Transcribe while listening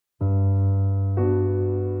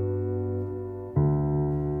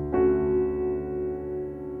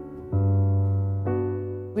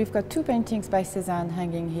We've got two paintings by Cézanne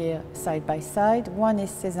hanging here side by side. One is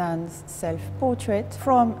Cézanne's self-portrait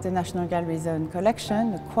from the National Galleries' own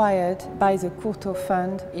collection, acquired by the Courtauld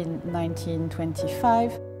Fund in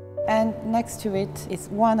 1925. And next to it is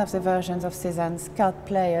one of the versions of Cézanne's card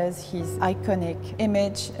players, his iconic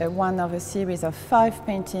image, one of a series of 5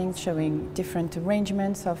 paintings showing different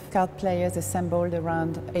arrangements of card players assembled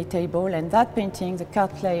around a table. And that painting, the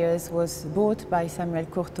card players, was bought by Samuel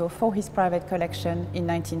Courtauld for his private collection in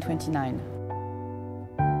 1929.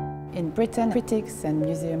 In Britain, critics and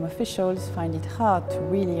museum officials find it hard to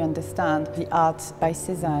really understand the art by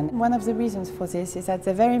Cézanne. One of the reasons for this is that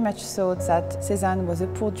they very much thought that Cézanne was a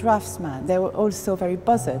poor draftsman. They were also very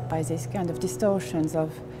bothered by these kind of distortions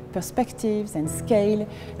of perspectives and scale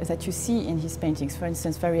that you see in his paintings. For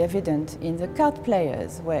instance, very evident in the card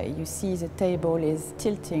players, where you see the table is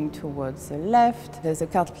tilting towards the left. There's the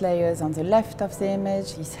card players on the left of the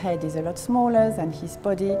image. His head is a lot smaller than his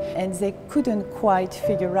body, and they couldn't quite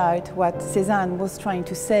figure out what Cézanne was trying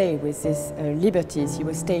to say with these liberties he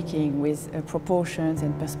was taking with proportions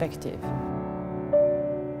and perspective.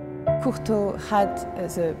 Courtauld had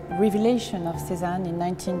the revelation of Cézanne in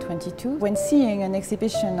 1922 when seeing an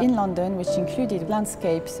exhibition in London which included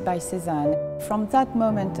landscapes by Cézanne. From that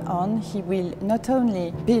moment on, he will not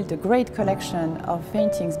only build a great collection of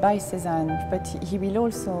paintings by Cézanne, but he will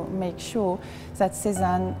also make sure that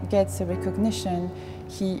Cézanne gets the recognition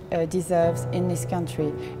he deserves in this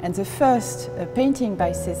country. And the first painting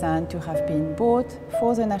by Cézanne to have been bought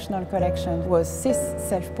for the National Collection was this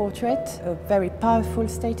self-portrait, a very powerful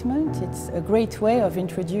statement. It's a great way of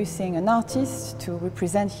introducing an artist to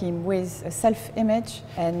represent him with a self-image,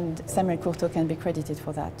 and Samuel Courtauld can be credited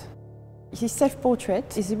for that. His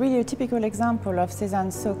self-portrait is really a typical example of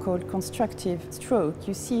Cézanne's so-called constructive stroke.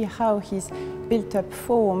 You see how he's built up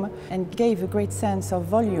form and gave a great sense of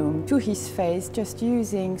volume to his face just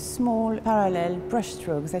using small parallel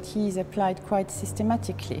brushstrokes that he's applied quite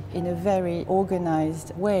systematically in a very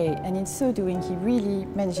organized way. And in so doing, he really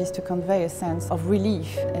manages to convey a sense of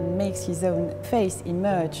relief and makes his own face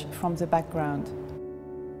emerge from the background.